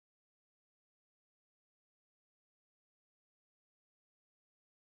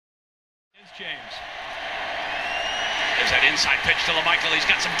James. There's that inside pitch to LaMichael. He's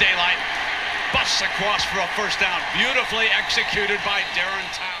got some daylight. Busts across for a first down. Beautifully executed by Darren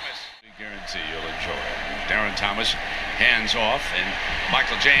Thomas. We guarantee you'll enjoy it. Darren Thomas hands off, and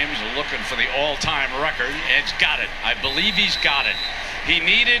Michael James looking for the all-time record. It's got it. I believe he's got it. He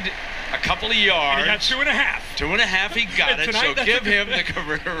needed a couple of yards. And he got 2.5. 2.5, he got it. Tonight, so give him the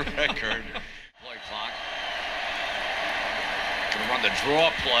career record. Play clock. Gonna run the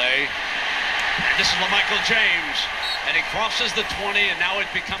draw play. And this is LaMichael James. And he crosses the 20, and now it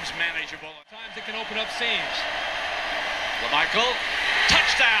becomes manageable. Times it can open up seams. LaMichael,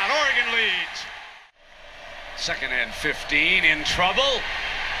 touchdown, Oregon leads. 2nd and 15, in trouble.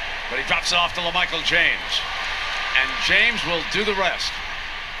 But he drops it off to LaMichael James. And James will do the rest.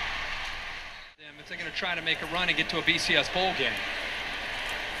 If they're going to try to make a run and get to a BCS bowl game.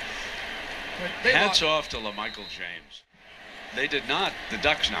 Hats off to LaMichael James. They did not, the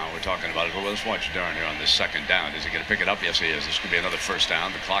Ducks now we're talking about it, but let's watch Darren here on this 2nd down. Is he going to pick it up? Yes, he is. This could be another first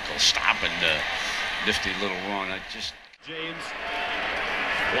down. The clock will stop, and nifty little run. James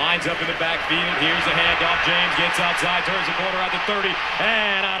lines up in the backfield. Here's a handoff. James gets outside, turns the corner at the 30,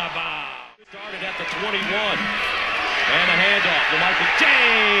 and out of bounds. Started at the 21. And a handoff. LaMichael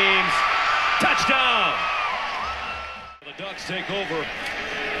James. Touchdown. The Ducks take over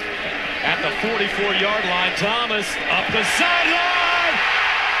at the 44-yard line. Thomas up the sideline.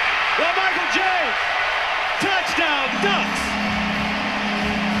 LaMichael James. Touchdown, Ducks.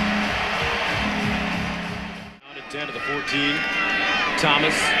 Down at 10 to the 14.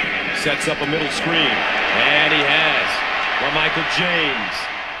 Thomas sets up a middle screen. And he has LaMichael James.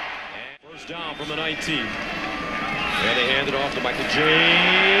 And first down from the 19. And they hand it off to Michael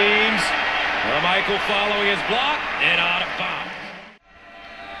James. LaMichael following his block and out of bounds.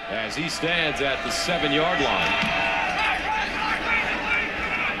 As he stands at the 7-yard line.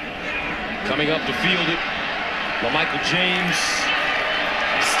 Coming up to field it, LaMichael James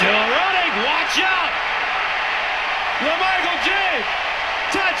still running. Watch out! LaMichael James,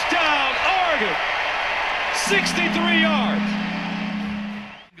 touchdown, Oregon, 63 yards.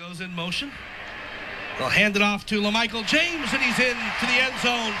 Goes in motion. They'll hand it off to LaMichael James, and he's in to the end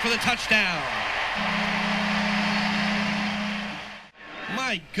zone for the touchdown.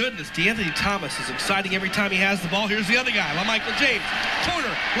 My goodness, DeAnthony Thomas is exciting every time he has the ball. Here's the other guy, LaMichael James. Corner,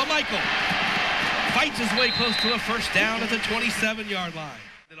 LaMichael fights his way close to a first down at the 27-yard line.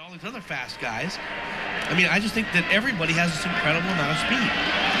 And all these other fast guys. I mean, I just think that everybody has this incredible amount of speed,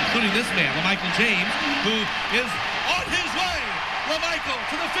 including this man, LaMichael James, who is on his way. LaMichael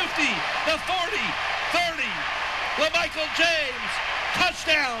to the 50, the 40, 30. LaMichael James,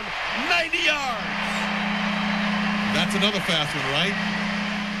 touchdown, 90 yards. That's another fast one, right?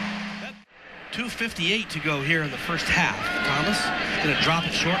 2:58 to go here in the first half. Thomas is going to drop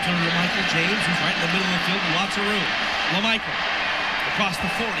it short to LaMichael James, who's right in the middle of the field with lots of room. LaMichael across the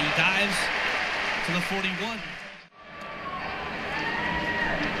 40, dives to the 41.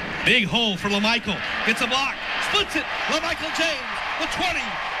 Big hole for LaMichael. Gets a block, splits it. LaMichael James, the 20.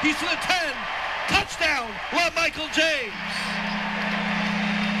 He's to the 10. Touchdown, LaMichael James.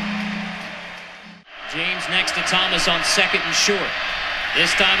 James next to Thomas on 2nd and short.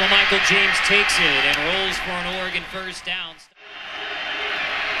 This time LaMichael James takes it and rolls for an Oregon first down.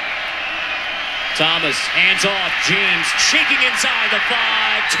 Thomas hands off. James shaking inside the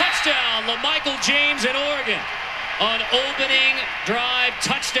 5. Touchdown, LaMichael James in Oregon. An opening drive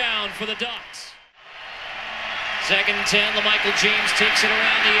touchdown for the Ducks. 2nd and 10, LaMichael James takes it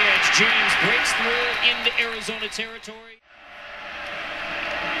around the edge. James breaks through into Arizona territory.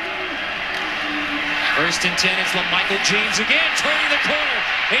 1st and 10, it's LaMichael James again, turning the corner,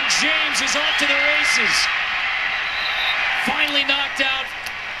 and James is off to the races. Finally knocked out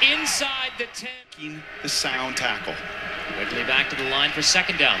inside the 10. The sound tackle. Quickly back to the line for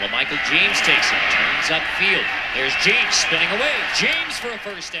 2nd down. LaMichael James takes it, turns upfield. There's James spinning away. James for a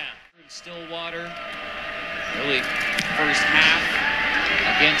first down. Stillwater, really first half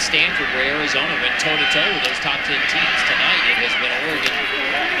against Stanford, where Arizona went toe-to-toe with those top 10 teams. Tonight it has been Oregon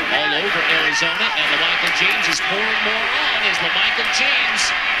all over Arizona, and LaMichael James is pouring more on as LaMichael James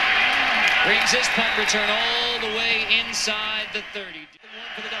brings his punt return all the way inside the 30.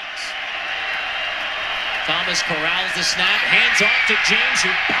 One for the Ducks. Thomas corrals the snap, hands off to James,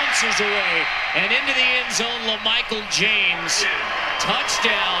 who bounces away, and into the end zone, LaMichael James.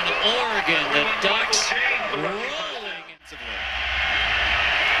 Touchdown, Oregon. The Ducks rolling.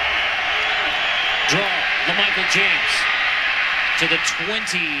 Draw, LaMichael James to the 20,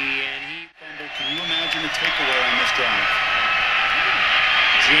 and he fumbled. Can you imagine the takeaway on this drive?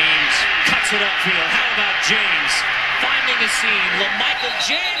 James cuts it upfield. How about James? finding a seam. LaMichael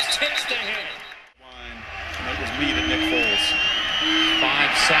James takes the hit. And that was me to Nick Foles.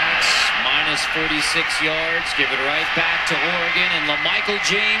 5 sacks, minus 46 yards. Give it right back to Oregon. And LaMichael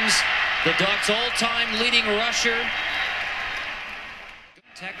James, the Ducks' all-time leading rusher.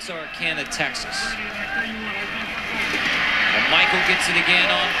 Texarkana, Texas. LaMichael gets it again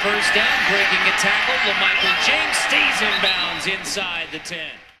on first down, breaking a tackle. LaMichael James stays in bounds inside the 10.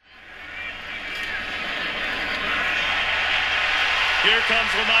 Here comes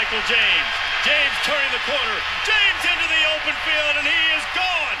LaMichael James. James turning the corner. James into the open field, and he is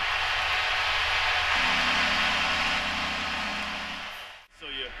gone. So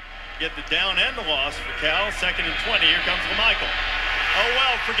you get the down and the loss for Cal. 2nd and 20. Here comes LaMichael. Oh,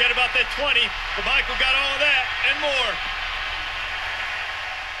 well, forget about that 20. LaMichael got all of that and more.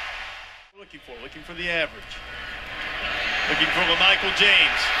 Looking for the average. Looking for LaMichael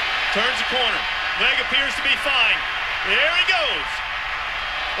James. Turns the corner. Leg appears to be fine. There he goes.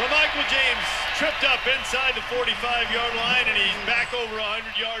 LaMichael James tripped up inside the 45-yard line, and he's back over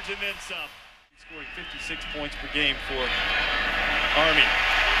 100 yards and then some. He's scoring 56 points per game for Army.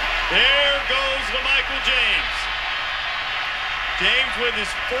 There goes LaMichael James. James with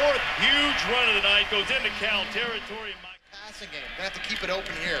his 4th huge run of the night goes into Cal territory. Passing game. They have to keep it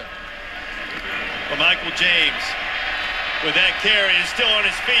open here. LaMichael James with that carry is still on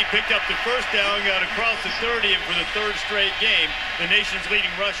his feet, picked up the first down, got across the 30, and for the 3rd straight game, the nation's leading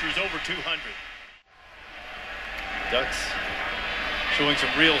rusher is over 200. Ducks showing some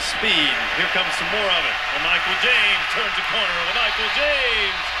real speed. Here comes some more of it. LaMichael James turns the corner. LaMichael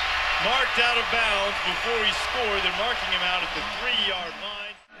James marked out of bounds before he scored. They're marking him out at the 3-yard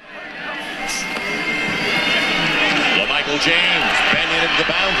line. LaMichael James bending into the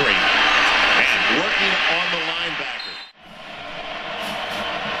boundary and working on the linebacker.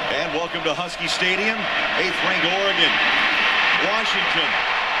 And welcome to Husky Stadium, 8th-ranked Oregon. Washington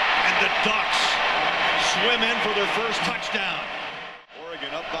and the Ducks swim in for their first touchdown.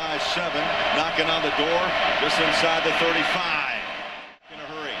 Oregon up by 7, knocking on the door just inside the 35. In a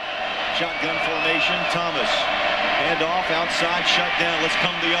hurry. Shotgun formation, Thomas. Handoff outside, shut down. Let's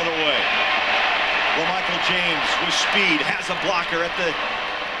come the other way. LaMichael James with speed has a blocker at the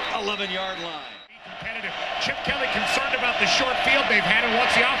 11-yard line. Competitive. Chip Kelly concerned about the short field they've had and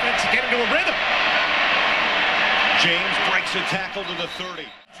wants the offense to get into a rhythm. James breaks a tackle to the 30.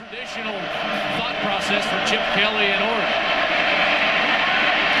 Traditional thought process for Chip Kelly and Oregon.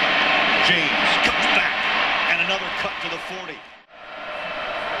 James comes back and another cut to the 40.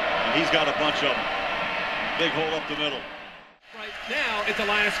 And he's got a bunch of them. Big hole up the middle. Right now at the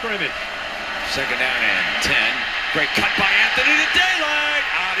line of scrimmage. 2nd down and 10. Great cut by Anthony to daylight.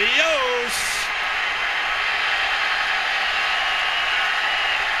 Adios.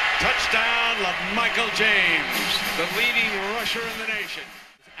 Touchdown, LaMichael James, the leading rusher in the nation.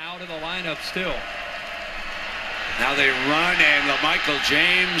 Out of the lineup still. Now they run, and LaMichael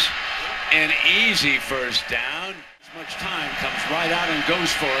James, an easy first down. As much time, comes right out and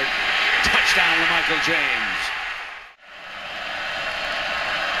goes for it. Touchdown, LaMichael James.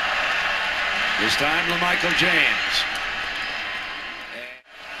 This time, LaMichael James. And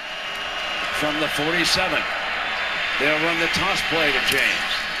from the 47, they'll run the toss play to James.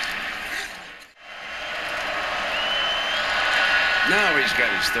 Now he's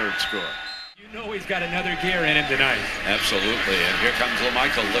got his 3rd score. You know he's got another gear in him tonight. Absolutely, and here comes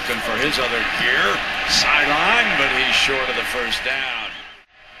LaMichael looking for his other gear. Sideline, but he's short of the first down.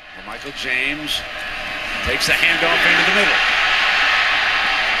 LaMichael James takes the handoff into the middle.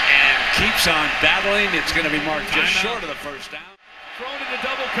 And keeps on battling. It's going to be marked just short of the first down. Thrown into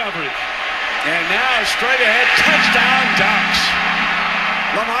double coverage. And now straight ahead, touchdown Ducks.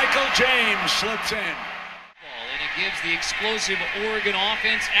 LaMichael James slips in. And it gives the explosive Oregon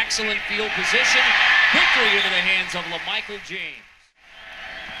offense excellent field position. Quickly into the hands of LaMichael James.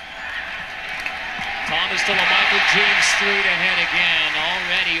 Thomas to LaMichael James, straight ahead again.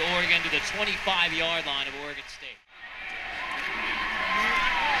 Already Oregon to the 25-yard line of Oregon State.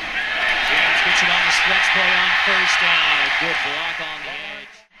 James gets it on the stretch play on first down. A good block on the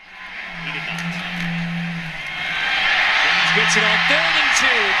edge. He did not. James gets it on 3rd and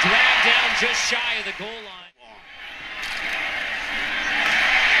 2. Dragged down just shy of the goal line.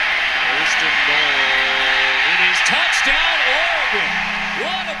 First and goal. It is touchdown Oregon.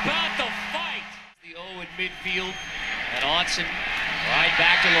 What about the fight? The O in midfield. And Autzen right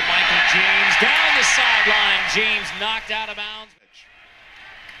back to LaMichael James. Down the sideline. James knocked out of bounds.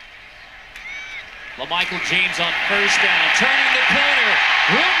 LaMichael James on first down. Turning the corner.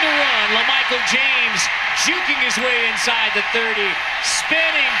 Room to run. LaMichael James juking his way inside the 30.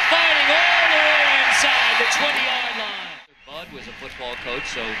 Spinning, fighting all the way inside the 20-yard line. football coach,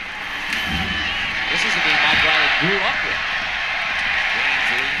 so this is a game Mike Riley grew up with.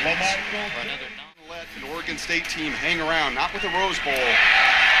 James leads for another let an Oregon State team hang around, not with the Rose Bowl.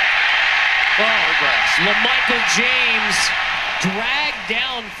 LaMichael James dragged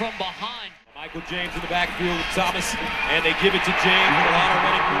down from behind. LaMichael James in the backfield with Thomas, and they give it to James with a lot of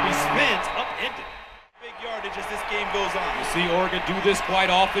running room. He spins, upended. Big yardage as this game goes on. You see Oregon do this quite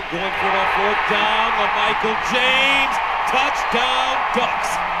often, going for it on fourth down. LaMichael James, touchdown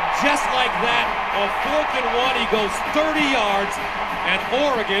Ducks. Just like that, on 4th and 1, he goes 30 yards, and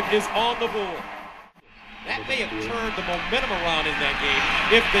Oregon is on the board. That may have turned the momentum around in that game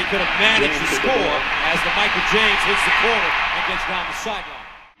if they could have managed to score as LaMichael James hits the corner and gets down the sideline.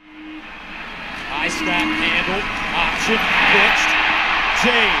 High snap handle, option, pitched.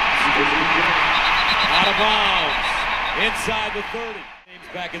 James out of bounds, inside the 30. James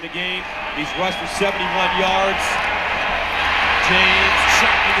back in the game. He's rushed for 71 yards. James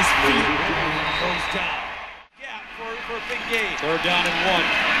tracking his feet, goes down. Yeah, for a big game. 3rd down and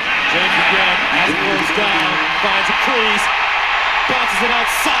 1. James again has it goes down, finds a crease, bounces it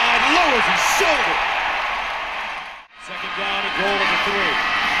outside, lowers his shoulder. 2nd down and goal number 3.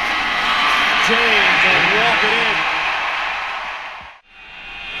 James will walk it in.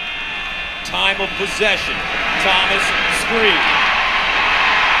 Time of possession. Thomas screen.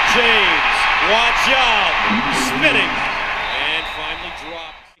 James, watch out, spinning, and finally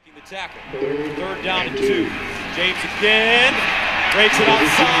dropped, taking the tackle. 3rd down and 2. James again. Breaks it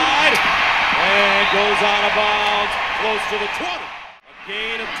outside and goes out of bounds close to the 20. A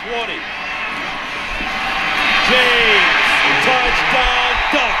gain of 20. James, touchdown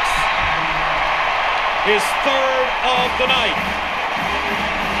Ducks. His 3rd of the night.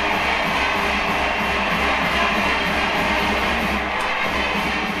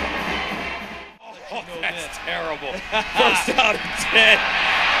 Oh, that's terrible. 1st out of 10.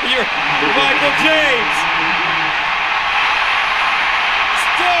 You're Michael James.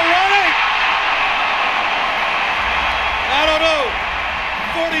 Still running! I don't know.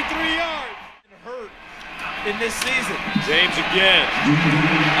 43 yards. Hurt in this season. James again.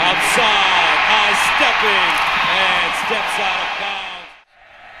 Outside. High stepping. And steps out of bounds.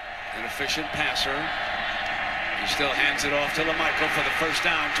 An efficient passer. He still hands it off to LaMichael for the 1st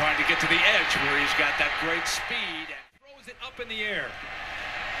down, trying to get to the edge where he's got that great speed. And Throws it up in the air.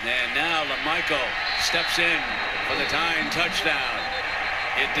 And now LaMichael steps in for the tying touchdown.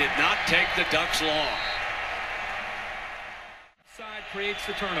 It did not take the Ducks long. Side creates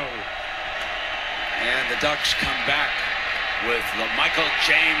the turnover. And the Ducks come back with LaMichael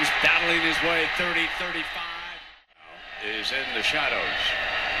James battling his way 30-35. Is in the shadows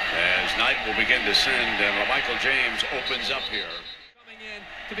as night will begin to descend and LaMichael James opens up here. Coming in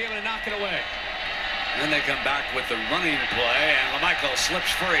to be able to knock it away. Then they come back with the running play and LaMichael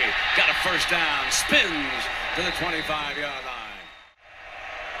slips free. Got a 1st down, spins to the 25-yard line.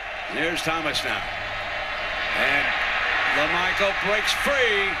 Here's Thomas now. And LaMichael breaks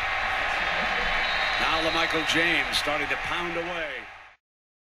free. Now LaMichael James starting to pound away.